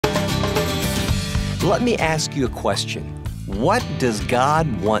Let me ask you a question. What does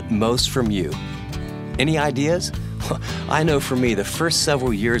God want most from you? Any ideas? I know for me, the first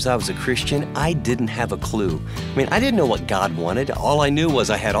several years I was a Christian, I didn't have a clue. I didn't know what God wanted. All I knew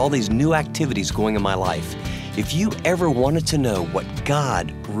was I had all these new activities going in my life. If you ever wanted to know what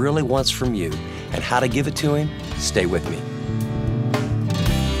God really wants from you and how to give it to Him, stay with me.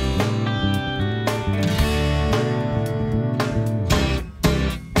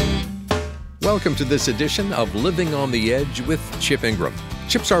 Welcome to this edition of Living on the Edge with Chip Ingram.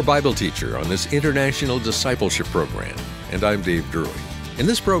 Chip's our Bible teacher on this International Discipleship program, and I'm Dave Drury. In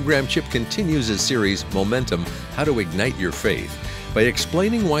this program, Chip continues his series, Momentum, How to Ignite Your Faith, by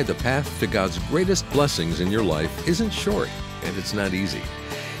explaining why the path to God's greatest blessings in your life isn't short, and it's not easy.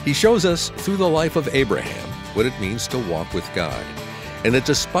 He shows us through the life of Abraham what it means to walk with God, and that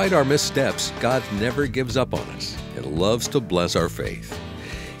despite our missteps, God never gives up on us and loves to bless our faith.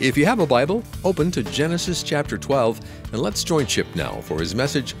 If you have a Bible, open to Genesis chapter 12, and let's join Chip now for his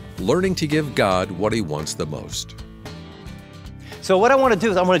message, Learning to Give God What He Wants the Most. So what I want to do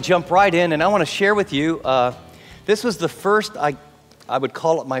is I want to jump right in, and I want to share with you, this was the first, I would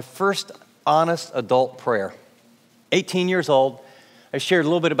call it my first honest adult prayer. 18 years old, I shared a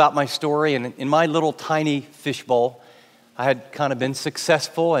little bit about my story, and in my little tiny fishbowl, I had kind of been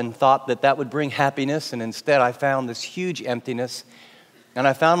successful and thought that that would bring happiness, and instead I found this huge emptiness. And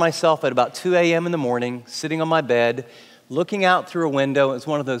I found myself at about 2 a.m. in the morning, sitting on my bed, looking out through a window. It was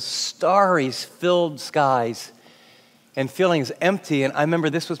one of those starry filled skies, and feeling as empty. And I remember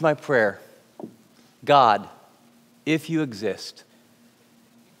this was my prayer. God, if you exist,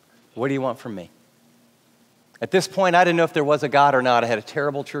 what do you want from me? At this point, I didn't know if there was a God or not. I had a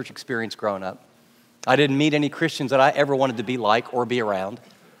terrible church experience growing up. I didn't meet any Christians that I ever wanted to be like or be around.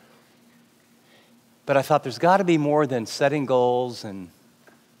 But I thought there's got to be more than setting goals and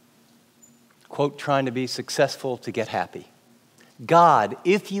quote, trying to be successful to get happy. God,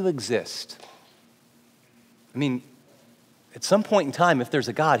 if you exist. At some point in time, if there's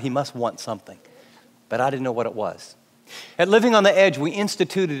a God, He must want something. But I didn't know what it was. At Living on the Edge, we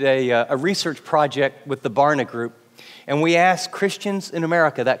instituted a research project with the Barna Group, and we asked Christians in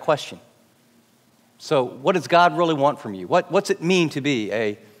America that question. So what does God really want from you? What's it mean to be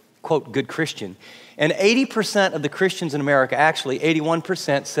a, quote, good Christian? And 80% of the Christians in America, actually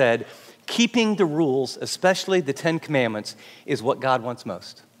 81%, said, keeping the rules, especially the 10 Commandments, is what God wants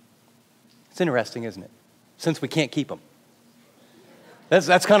most. It's interesting, isn't it? Since we can't keep them.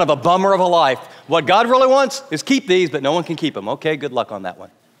 That's kind of a bummer of a life. What God really wants is keep these, but no one can keep them. Okay, good luck on that one.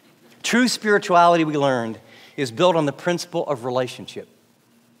 True spirituality, we learned, is built on the principle of relationship.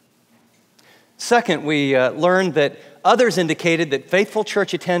 Second, we learned that others indicated that faithful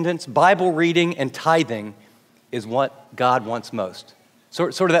church attendance, Bible reading, and tithing is what God wants most.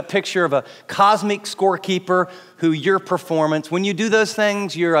 Sort of that picture of a cosmic scorekeeper who your performance, when you do those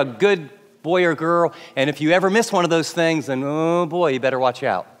things, you're a good boy or girl, and if you ever miss one of those things, then oh boy, you better watch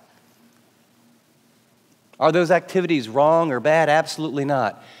out. Are those activities wrong or bad? Absolutely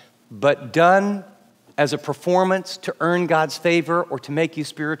not. But done as a performance to earn God's favor or to make you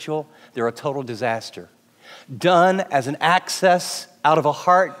spiritual, they're a total disaster. Done as an access out of a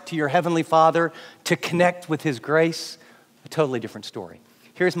heart to your Heavenly Father to connect with His grace, a totally different story.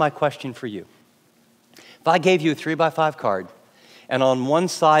 Here's my question for you. If I gave you a 3x5 card, and on one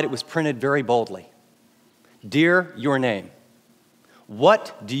side it was printed very boldly, Dear your name,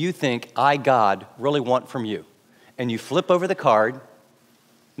 what do you think I, God, really want from you? And you flip over the card,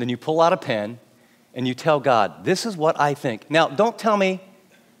 then you pull out a pen, and you tell God, this is what I think. Now, don't tell me,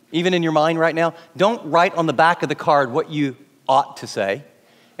 even in your mind right now, don't write on the back of the card what you ought to say,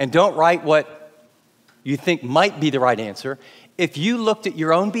 and don't write what you think might be the right answer. If you looked at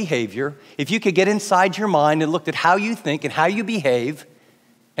your own behavior, if you could get inside your mind and looked at how you think and how you behave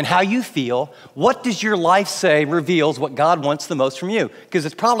and how you feel, what does your life say reveals what God wants the most from you? Because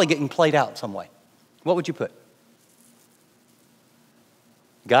it's probably getting played out some way. What would you put?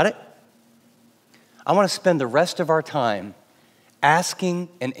 Got it? I want to spend the rest of our time asking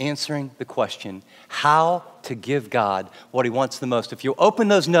and answering the question, how to give God what He wants the most. If you open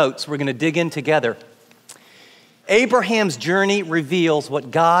those notes, we're going to dig in together. Abraham's journey reveals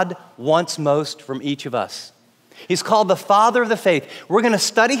what God wants most from each of us. He's called the father of the faith. We're going to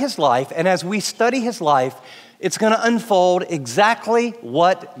study his life, and as we study his life, it's going to unfold exactly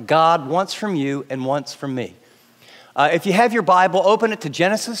what God wants from you and wants from me. If you have your Bible, open it to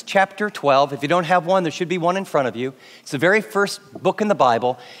Genesis chapter 12. If you don't have one, there should be one in front of you. It's the very first book in the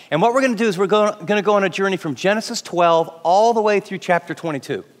Bible. And what we're going to do is we're going to go on a journey from Genesis 12 all the way through chapter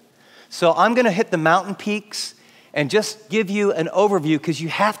 22. So I'm going to hit the mountain peaks and just give you an overview because you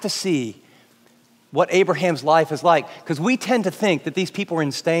have to see what Abraham's life is like. Because we tend to think that these people are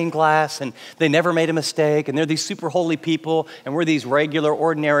in stained glass and they never made a mistake and they're these super holy people and we're these regular,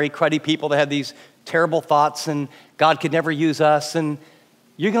 ordinary, cruddy people that have these terrible thoughts and God could never use us. And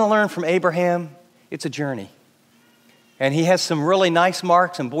you're going to learn from Abraham, it's a journey. And he has some really nice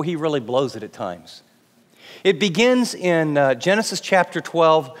marks, and boy, he really blows it at times. It begins in Genesis chapter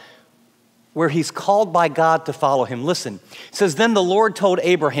 12, where he's called by God to follow him. Listen, it says, then the Lord told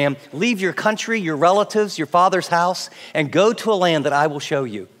Abraham, leave your country, your relatives, your father's house, and go to a land that I will show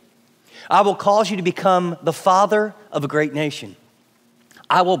you. I will cause you to become the father of a great nation.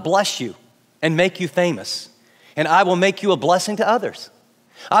 I will bless you and make you famous, and I will make you a blessing to others.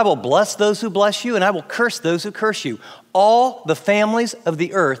 I will bless those who bless you, and I will curse those who curse you. All the families of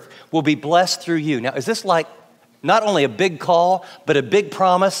the earth will be blessed through you. Now, is this like not only a big call, but a big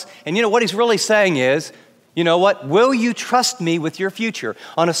promise? And you know what he's really saying is, you know what? Will you trust me with your future?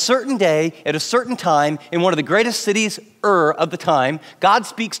 On a certain day, at a certain time, in one of the greatest cities of the time, God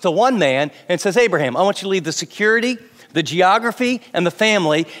speaks to one man and says, Abraham, I want you to leave the security, the geography, and the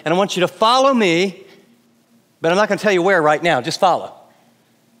family, and I want you to follow me, but I'm not going to tell you where right now. Just follow.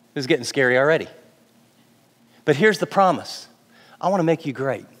 This is getting scary already. But here's the promise. I want to make you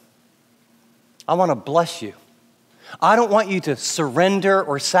great. I want to bless you. I don't want you to surrender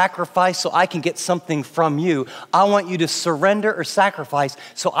or sacrifice so I can get something from you. I want you to surrender or sacrifice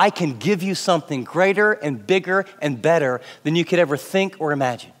so I can give you something greater and bigger and better than you could ever think or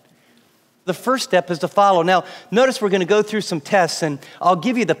imagine. The first step is to follow. Now, notice we're going to go through some tests, and I'll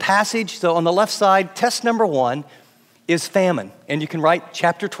give you the passage. So on the left side, test number 1 is famine. And you can write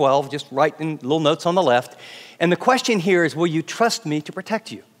chapter 12, just write in little notes on the left. And the question here is, will you trust me to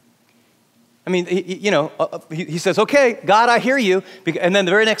protect you? I mean, he says, okay, God, I hear you. And then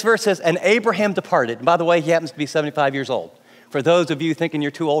the very next verse says, and Abraham departed. And by the way, he happens to be 75 years old. For those of you thinking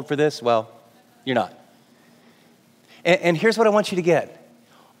you're too old for this, well, you're not. And here's what I want you to get.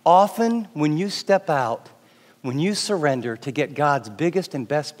 Often when you step out, when you surrender to get God's biggest and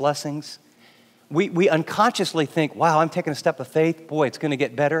best blessings, we unconsciously think, wow, I'm taking a step of faith. Boy, it's going to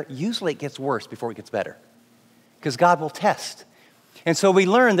get better. Usually it gets worse before it gets better because God will test. And so we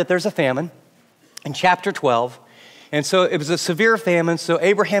learn that there's a famine in chapter 12. And so it was a severe famine. So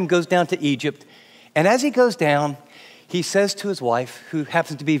Abraham goes down to Egypt. And as he goes down, he says to his wife, who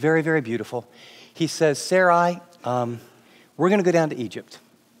happens to be very, very beautiful, he says, Sarai, we're going to go down to Egypt.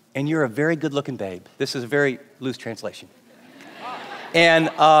 And you're a very good-looking babe. This is a very loose translation. And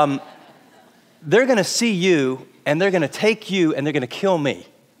they're going to see you, and they're going to take you, and they're going to kill me.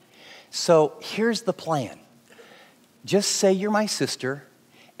 So here's the plan. Just say you're my sister,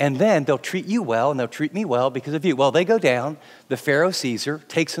 and then they'll treat you well, and they'll treat me well because of you. Well, they go down. The Pharaoh sees her,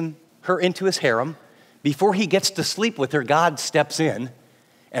 takes her into his harem. Before he gets to sleep with her, God steps in.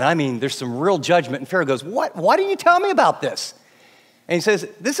 And I mean, there's some real judgment. And Pharaoh goes, what? Why didn't you tell me about this? And he says,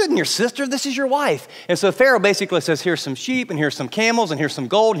 this isn't your sister, this is your wife. And so Pharaoh basically says, here's some sheep, and here's some camels, and here's some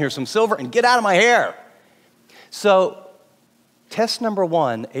gold, and here's some silver, and get out of my hair. So test number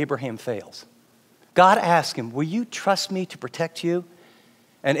 1, Abraham fails. God asks him, will you trust me to protect you?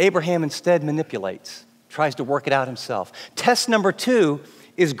 And Abraham instead manipulates, tries to work it out himself. Test number 2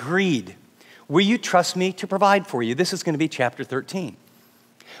 is greed. Will you trust me to provide for you? This is going to be chapter 13.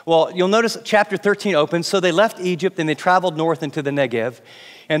 Well, you'll notice chapter 13 opens. So they left Egypt and they traveled north into the Negev.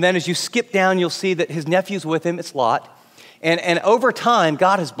 And then as you skip down, you'll see that his nephew's with him. It's Lot. And over time,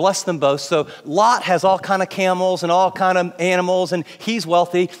 God has blessed them both. So Lot has all kind of camels and all kind of animals, and he's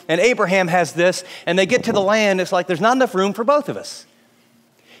wealthy. And Abraham has this. And they get to the land. It's like there's not enough room for both of us.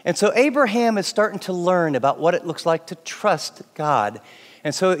 And so Abraham is starting to learn about what it looks like to trust God.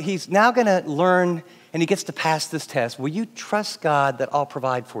 And so he's now going to learn, and he gets to pass this test. Will you trust God that I'll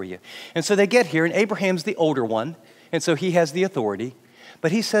provide for you? And so they get here, and Abraham's the older one, and so he has the authority.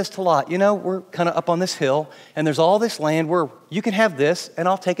 But he says to Lot, we're kind of up on this hill, and there's all this land where you can have this, and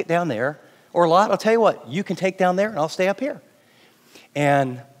I'll take it down there. Or Lot, I'll tell you what, you can take down there, and I'll stay up here.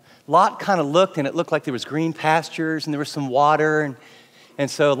 And Lot kind of looked, and it looked like there was green pastures, and there was some water.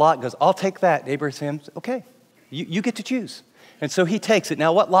 And so Lot goes, I'll take that. And Abraham says, okay, you get to choose. And so he takes it.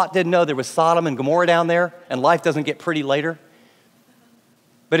 Now, what Lot didn't know, there was Sodom and Gomorrah down there, and life doesn't get pretty later.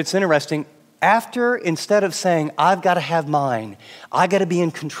 But it's interesting. Instead of saying, I've got to have mine, I got to be in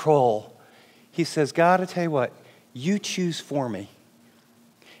control, he says, God, I tell you what, you choose for me.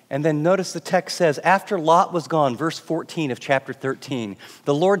 And then notice the text says, after Lot was gone, verse 14 of chapter 13,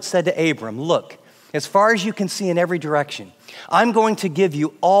 the Lord said to Abram, look, as far as you can see in every direction, I'm going to give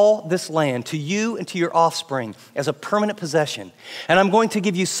you all this land to you and to your offspring as a permanent possession. And I'm going to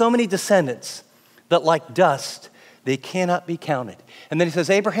give you so many descendants that like dust, They cannot be counted. And then he says,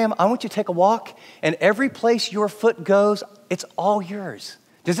 Abraham, I want you to take a walk, and every place your foot goes, it's all yours.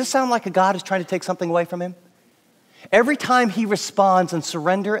 Does this sound like a God is trying to take something away from him? Every time he responds in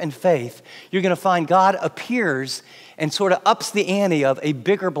surrender and faith, you're going to find God appears and sort of ups the ante of a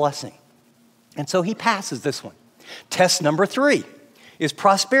bigger blessing. And so he passes this one. Test number 3 is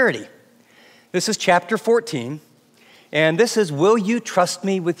prosperity. This is chapter 14. And this is, will you trust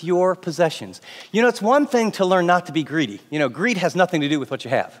me with your possessions? You know, it's one thing to learn not to be greedy. You know, greed has nothing to do with what you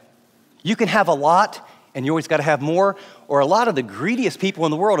have. You can have a lot, and you always got to have more. Or a lot of the greediest people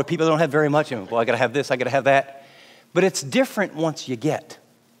in the world are people that don't have very much. Well, I got to have this, I got to have that. But it's different once you get.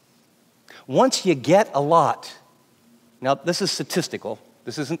 Once you get a lot, now this is statistical,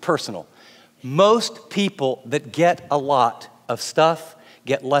 this isn't personal. Most people that get a lot of stuff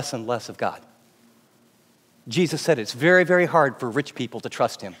get less and less of God. Jesus said it's very, very hard for rich people to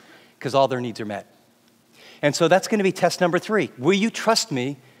trust him because all their needs are met. And so that's going to be test number 3. Will you trust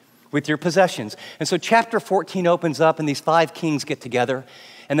me with your possessions? And so chapter 14 opens up and these 5 kings get together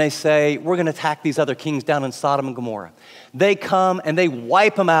and they say, we're going to attack these other kings down in Sodom and Gomorrah. They come and they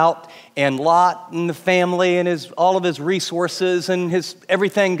wipe them out, and Lot and the family and all of his resources and his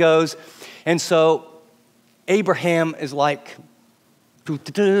everything goes. And so Abraham is like, he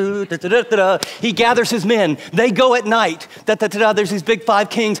gathers his men. They go at night. There's these big 5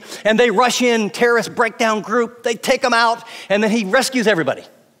 kings, and they rush in, terrorist breakdown group. They take them out, and then he rescues everybody.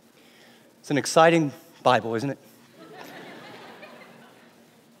 It's an exciting Bible, isn't it?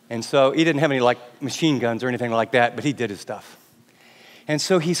 And so he didn't have any like machine guns or anything like that, but he did his stuff. And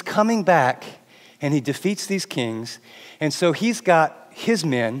so he's coming back, and he defeats these kings. And so he's got his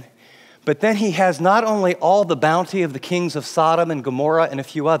men, but then he has not only all the bounty of the kings of Sodom and Gomorrah and a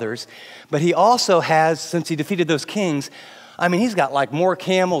few others, but he also has, since he defeated those kings, he's got like more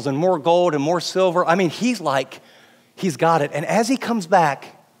camels and more gold and more silver. He's got it. And as he comes back,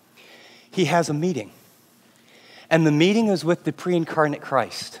 he has a meeting. And the meeting is with the pre-incarnate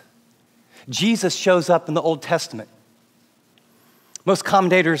Christ. Jesus shows up in the Old Testament. Most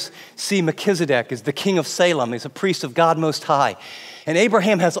commentators see Melchizedek as the king of Salem. He's a priest of God Most High. And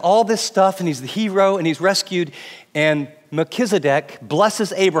Abraham has all this stuff, and he's the hero, and he's rescued. And Melchizedek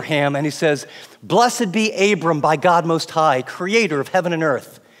blesses Abraham, and he says, blessed be Abram by God Most High, creator of heaven and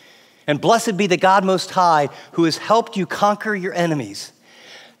earth. And blessed be the God Most High who has helped you conquer your enemies.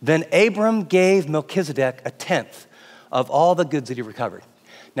 Then Abram gave Melchizedek a tenth of all the goods that he recovered.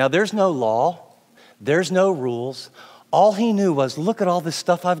 Now, there's no law. There's no rules. All he knew was, look at all this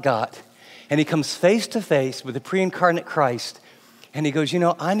stuff I've got. And he comes face to face with the pre-incarnate Christ. And he goes,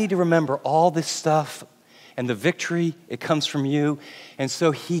 I need to remember all this stuff and the victory, it comes from you. And so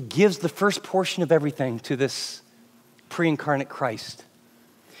he gives the first portion of everything to this pre-incarnate Christ.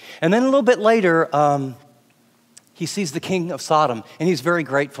 And then a little bit later, he sees the king of Sodom, and he's very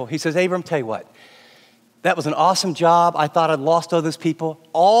grateful. He says, Abram, tell you what, that was an awesome job. I thought I'd lost all those people.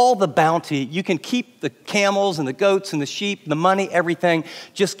 All the bounty, you can keep the camels and the goats and the sheep, the money, everything.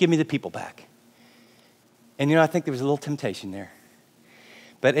 Just give me the people back. And I think there was a little temptation there.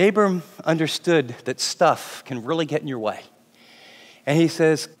 But Abram understood that stuff can really get in your way. And he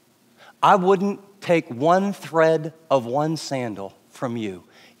says, I wouldn't take one thread of one sandal from you.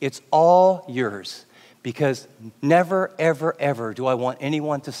 It's all yours. Because never, ever, ever do I want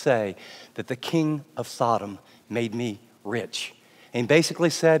anyone to say that the king of Sodom made me rich. And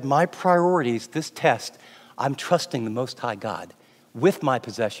basically said, my priorities, this test, I'm trusting the Most High God with my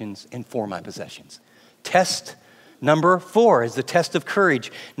possessions and for my possessions. Test number 4 is the test of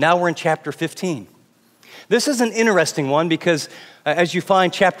courage. Now we're in chapter 15. This is an interesting one because as you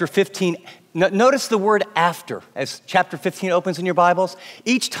find chapter 15, notice the word after as chapter 15 opens in your Bibles.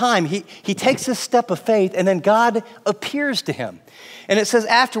 Each time he takes this step of faith and then God appears to him. And it says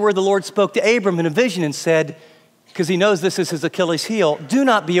afterward the Lord spoke to Abram in a vision and said, because he knows this is his Achilles heel, do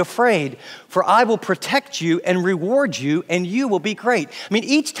not be afraid, for I will protect you and reward you, and you will be great.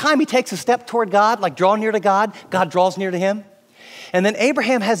 Each time he takes a step toward God, like draw near to God, God draws near to him. And then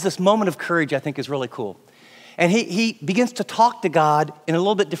Abraham has this moment of courage I think is really cool. And he begins to talk to God in a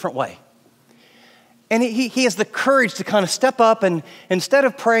little bit different way. And he has the courage to kind of step up and instead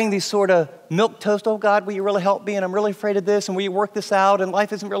of praying these sort of milquetoast, oh God, will you really help me? And I'm really afraid of this, and will you work this out? And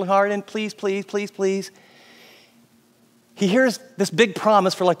life isn't really hard, and please, please, please, please. He hears this big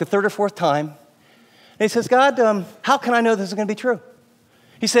promise for like the 3rd or 4th time. And he says, God, how can I know this is going to be true?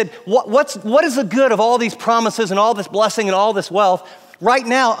 He said, what is the good of all these promises and all this blessing and all this wealth? Right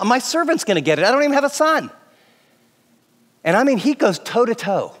now, my servant's going to get it. I don't even have a son. And he goes toe to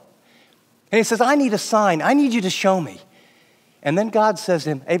toe. And he says, I need a sign. I need you to show me. And then God says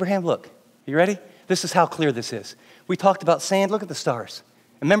to him, Abraham, look, are you ready? This is how clear this is. We talked about sand. Look at the stars.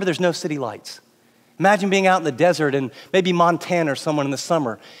 Remember, there's no city lights. Imagine being out in the desert in maybe Montana or someone in the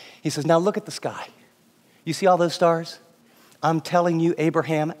summer. He says, now look at the sky. You see all those stars? I'm telling you,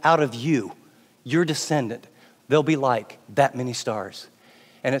 Abraham, out of you, your descendant, they'll be like that many stars.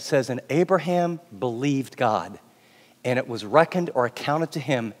 And it says, and Abraham believed God, and it was reckoned or accounted to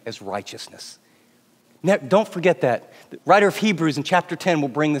him as righteousness. Now, don't forget that. The writer of Hebrews in chapter 10 will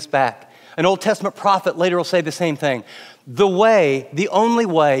bring this back. An Old Testament prophet later will say the same thing. The only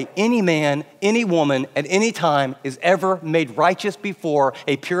way any man, any woman, at any time is ever made righteous before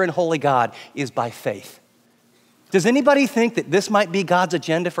a pure and holy God is by faith. Does anybody think that this might be God's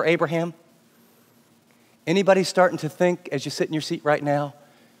agenda for Abraham? Anybody starting to think as you sit in your seat right now,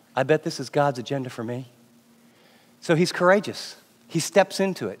 I bet this is God's agenda for me? So he's courageous. He steps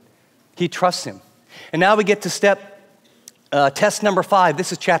into it. He trusts him. And now we get to test number 5.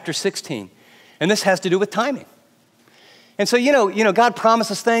 This is chapter 16. And this has to do with timing. And so, you know, God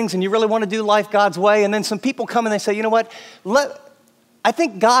promises things and you really want to do life God's way. And then some people come and they say, you know what? I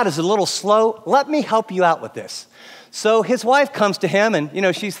think God is a little slow. Let me help you out with this. So his wife comes to him and, you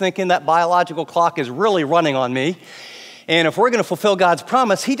know, she's thinking that biological clock is really running on me. And if we're going to fulfill God's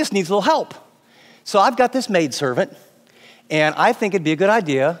promise, he just needs a little help. So I've got this maidservant and I think it'd be a good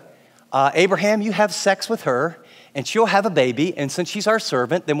idea. Abraham, you have sex with her and she'll have a baby. And since she's our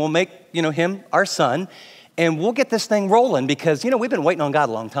servant, then we'll make, you know, him our son. And we'll get this thing rolling because, you know, we've been waiting on God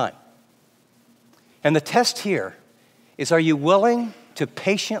a long time. And the test here is, are you willing to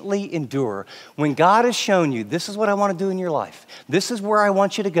patiently endure when God has shown you, this is what I want to do in your life. This is where I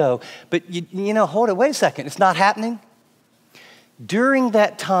want you to go. But, you know, hold it, wait a second, it's not happening. During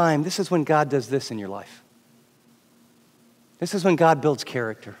that time, this is when God does this in your life. This is when God builds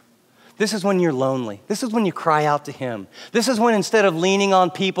character. This is when you're lonely. This is when you cry out to him. This is when instead of leaning on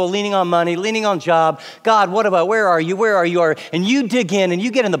people, leaning on money, leaning on job, God, what about, where are you? And you dig in and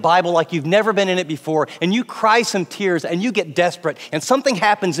you get in the Bible like you've never been in it before and you cry some tears and you get desperate and something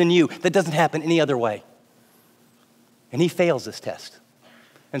happens in you that doesn't happen any other way. And he fails this test.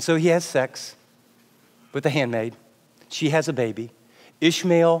 And so he has sex with the handmaid. She has a baby.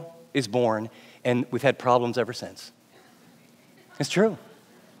 Ishmael is born and we've had problems ever since. It's true.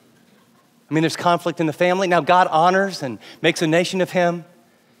 I mean, there's conflict in the family. Now, God honors and makes a nation of him,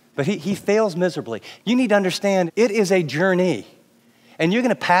 but he fails miserably. You need to understand, it is a journey. And you're going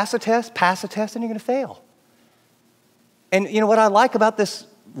to pass a test, and you're going to fail. And you know what I like about this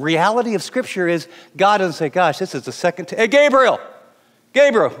reality of Scripture is God doesn't say, gosh, this is the second test. Hey, Gabe,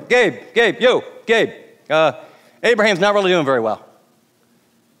 Abraham's not really doing very well.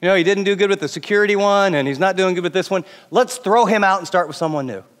 You know, he didn't do good with the security one, and he's not doing good with this one. Let's throw him out and start with someone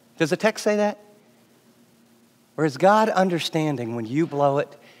new. Does the text say that? Or is God understanding when you blow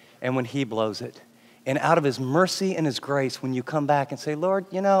it and when he blows it? And out of his mercy and his grace, when you come back and say, Lord,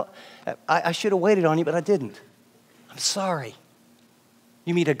 you know, I should have waited on you, but I didn't. I'm sorry.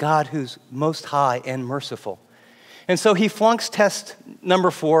 You meet a God who's most high and merciful. And so he flunks test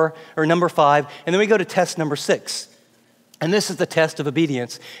number 5, and then we go to test number 6. And this is the test of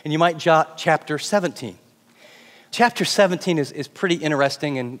obedience. And you might jot chapter 17. Chapter 17 is pretty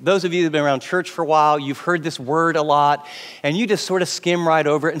interesting, and those of you that have been around church for a while, you've heard this word a lot, and you just sort of skim right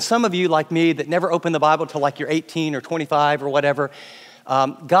over it. And some of you, like me, that never opened the Bible till like you're 18 or 25 or whatever,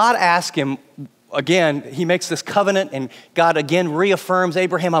 God asked him, again, he makes this covenant, and God again reaffirms,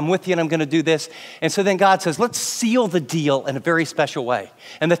 Abraham, I'm with you, and I'm going to do this. And so then God says, let's seal the deal in a very special way.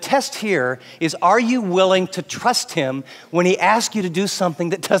 And the test here is, are you willing to trust him when he asks you to do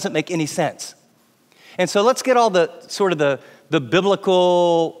something that doesn't make any sense? And so let's get all the sort of the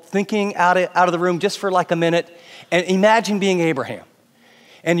biblical thinking out of the room just for like a minute. And imagine being Abraham.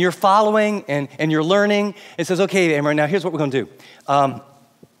 And you're following and you're learning. It says, okay, Abraham, now here's what we're going to do.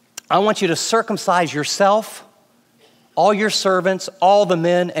 I want you to circumcise yourself, all your servants, all the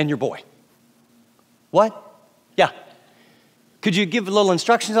men, and your boy. What? Yeah. Could you give a little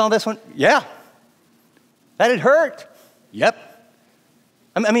instructions on this one? Yeah. That'd hurt. Yep.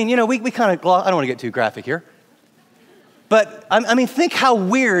 I mean, you know, we kind of, I don't want to get too graphic here. But, I mean, think how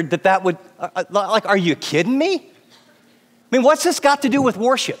weird that would, like, are you kidding me? I mean, what's this got to do with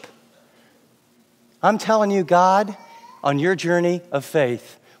worship? I'm telling you, God, on your journey of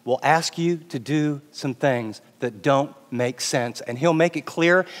faith, will ask you to do some things that don't make sense. And he'll make it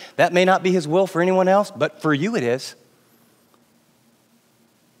clear that may not be his will for anyone else, but for you it is.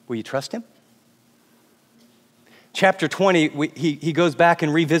 Will you trust him? Chapter 20, he goes back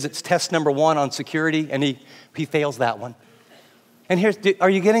and revisits test number 1 on security, and he fails that one. And are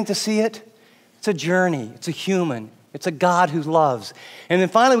you getting to see it? It's a journey. It's a human. It's a God who loves. And then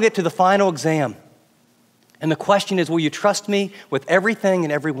finally we get to the final exam. And the question is, will you trust me with everything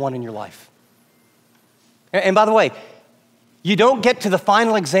and everyone in your life? And by the way, you don't get to the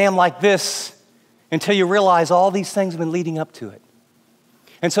final exam like this until you realize all these things have been leading up to it.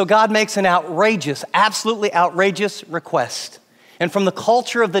 And so God makes an outrageous, absolutely outrageous request. And from the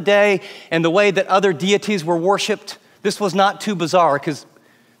culture of the day and the way that other deities were worshiped, this was not too bizarre because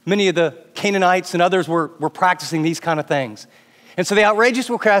many of the Canaanites and others were practicing these kind of things. And so the outrageous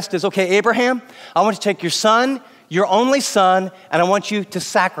request is, okay, Abraham, I want you to take your son, your only son, and I want you to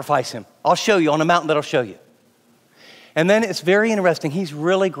sacrifice him. I'll show you on a mountain that I'll show you. And then it's very interesting. He's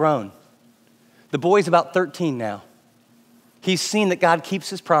really grown. The boy's about 13 now. He's seen that God keeps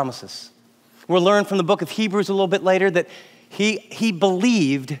his promises. We'll learn from the book of Hebrews a little bit later that he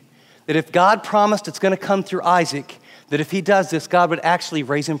believed that if God promised it's going to come through Isaac, that if he does this, God would actually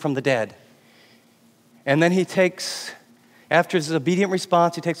raise him from the dead. And then after his obedient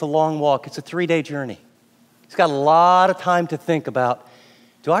response, he takes a long walk. It's a 3-day journey. He's got a lot of time to think about,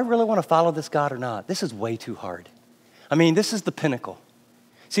 do I really want to follow this God or not? This is way too hard. I mean, this is the pinnacle.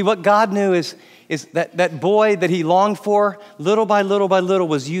 See, what God knew is that boy that he longed for, little by little by little,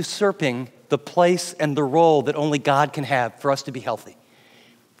 was usurping the place and the role that only God can have for us to be healthy.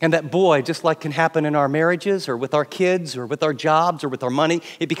 And that boy, just like can happen in our marriages or with our kids or with our jobs or with our money,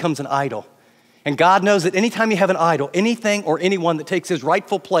 it becomes an idol. And God knows that anytime you have an idol, anything or anyone that takes his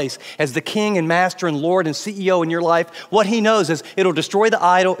rightful place as the king and master and Lord and CEO in your life, what he knows is it'll destroy the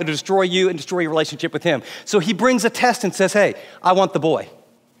idol, it'll destroy you, and destroy your relationship with him. So he brings a test and says, hey, I want the boy.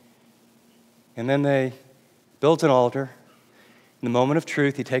 And then they build an altar. In the moment of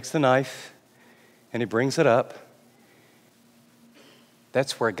truth, he takes the knife and he brings it up.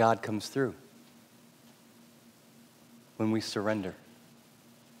 That's where God comes through. When we surrender.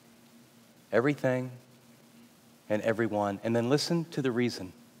 Everything and everyone. And then listen to the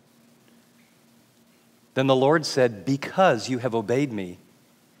reason. Then the Lord said, because you have obeyed me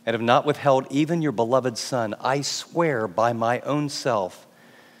and have not withheld even your beloved son, I swear by my own self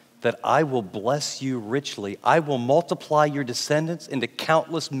that I will bless you richly. I will multiply your descendants into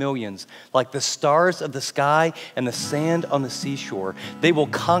countless millions, like the stars of the sky and the sand on the seashore. They will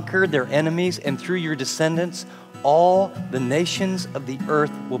conquer their enemies, and through your descendants, all the nations of the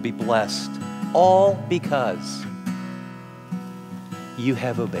earth will be blessed. All because you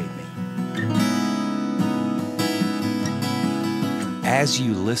have obeyed me. As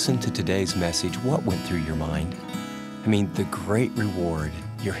you listen to today's message, what went through your mind? I mean, the great reward,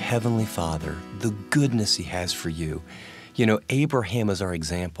 your heavenly Father, the goodness he has for you. You know, Abraham is our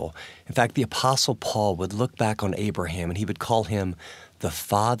example. In fact, the Apostle Paul would look back on Abraham and he would call him the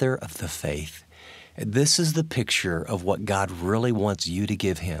father of the faith. This is the picture of what God really wants you to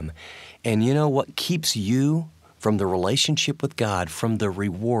give him. And you know what keeps you from the relationship with God, from the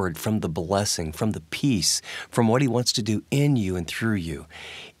reward, from the blessing, from the peace, from what he wants to do in you and through you,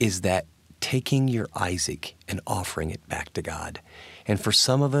 is that taking your Isaac and offering it back to God. And for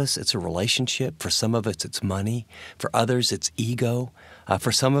some of us, it's a relationship. For some of us, it's money. For others, it's ego.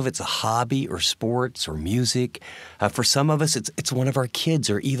 For some of it's a hobby or sports or music. For some of us, it's one of our kids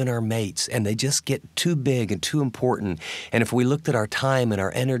or even our mates, and they just get too big and too important. And if we looked at our time and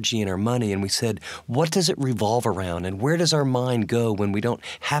our energy and our money and we said, what does it revolve around and where does our mind go when we don't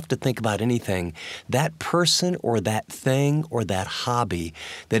have to think about anything? That person or that thing or that hobby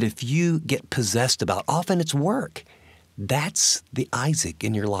that if you get possessed about, often it's work. That's the Isaac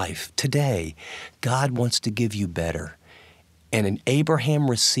in your life. Today, God wants to give you better. And an Abraham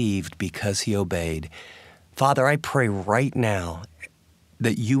received because he obeyed. Father, I pray right now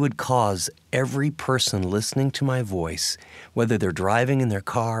that you would cause every person listening to my voice, whether they're driving in their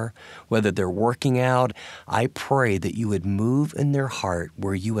car, whether they're working out, I pray that you would move in their heart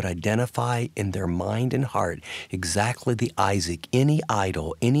where you would identify in their mind and heart exactly the Isaac, any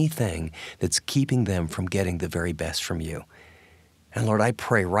idol, anything that's keeping them from getting the very best from you. And Lord, I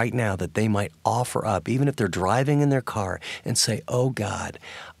pray right now that they might offer up, even if they're driving in their car, and say, oh God,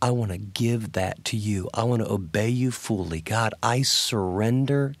 I want to give that to you. I want to obey you fully. God, I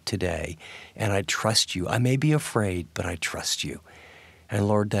surrender today, and I trust you. I may be afraid, but I trust you. And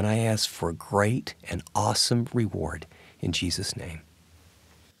Lord, then I ask for great and awesome reward in Jesus' name.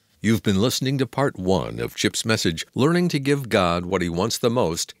 You've been listening to part 1 of Chip's message, Learning to Give God What He Wants the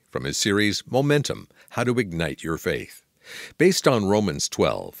Most, from his series, Momentum, How to Ignite Your Faith. Based on Romans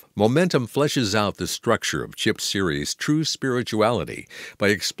 12, Momentum fleshes out the structure of Chip's series, True Spirituality, by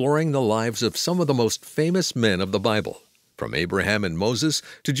exploring the lives of some of the most famous men of the Bible. From Abraham and Moses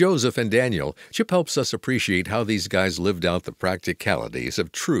to Joseph and Daniel, Chip helps us appreciate how these guys lived out the practicalities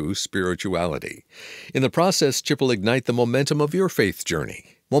of true spirituality. In the process, Chip will ignite the momentum of your faith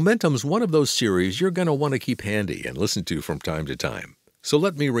journey. Momentum's one of those series you're going to want to keep handy and listen to from time to time. So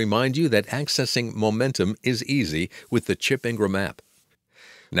let me remind you that accessing Momentum is easy with the Chip Ingram app.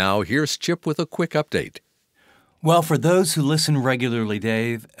 Now here's Chip with a quick update. Well, for those who listen regularly,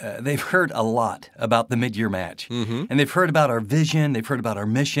 Dave, they've heard a lot about the mid-year match. And they've heard about our vision, they've heard about our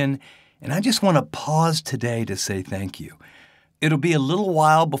mission, and I just want to pause today to say thank you. It'll be a little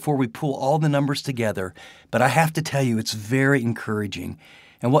while before we pull all the numbers together, but I have to tell you it's very encouraging.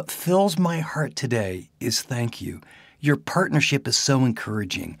 And what fills my heart today is thank you. Your partnership is so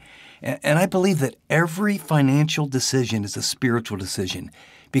encouraging. And I believe that every financial decision is a spiritual decision,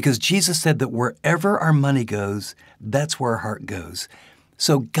 because Jesus said that wherever our money goes, that's where our heart goes.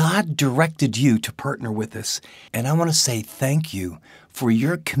 So God directed you to partner with us, and I want to say thank you for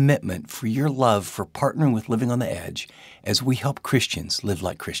your commitment, for your love, for partnering with Living on the Edge as we help Christians live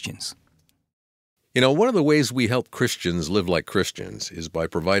like Christians. You know, one of the ways we help Christians live like Christians is by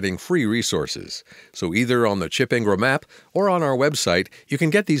providing free resources. So either on the Chip Ingram app or on our website, you can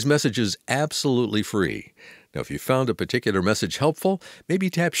get these messages absolutely free. Now, if you found a particular message helpful, maybe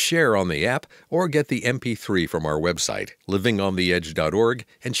tap Share on the app or get the MP3 from our website, livingontheedge.org,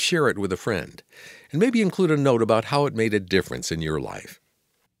 and share it with a friend. And maybe include a note about how it made a difference in your life.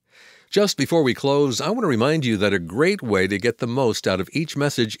 Just before we close, I want to remind you that a great way to get the most out of each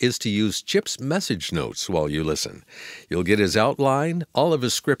message is to use Chip's message notes while you listen. You'll get his outline, all of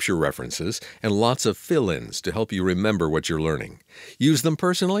his scripture references, and lots of fill-ins to help you remember what you're learning. Use them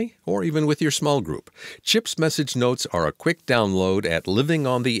personally or even with your small group. Chip's message notes are a quick download at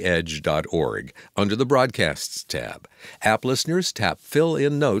livingontheedge.org under the Broadcasts tab. App listeners tap Fill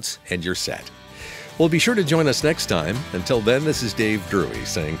in Notes and you're set. Well, be sure to join us next time. Until then, this is Dave Drury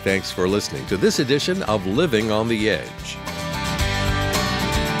saying thanks for listening to this edition of Living on the Edge.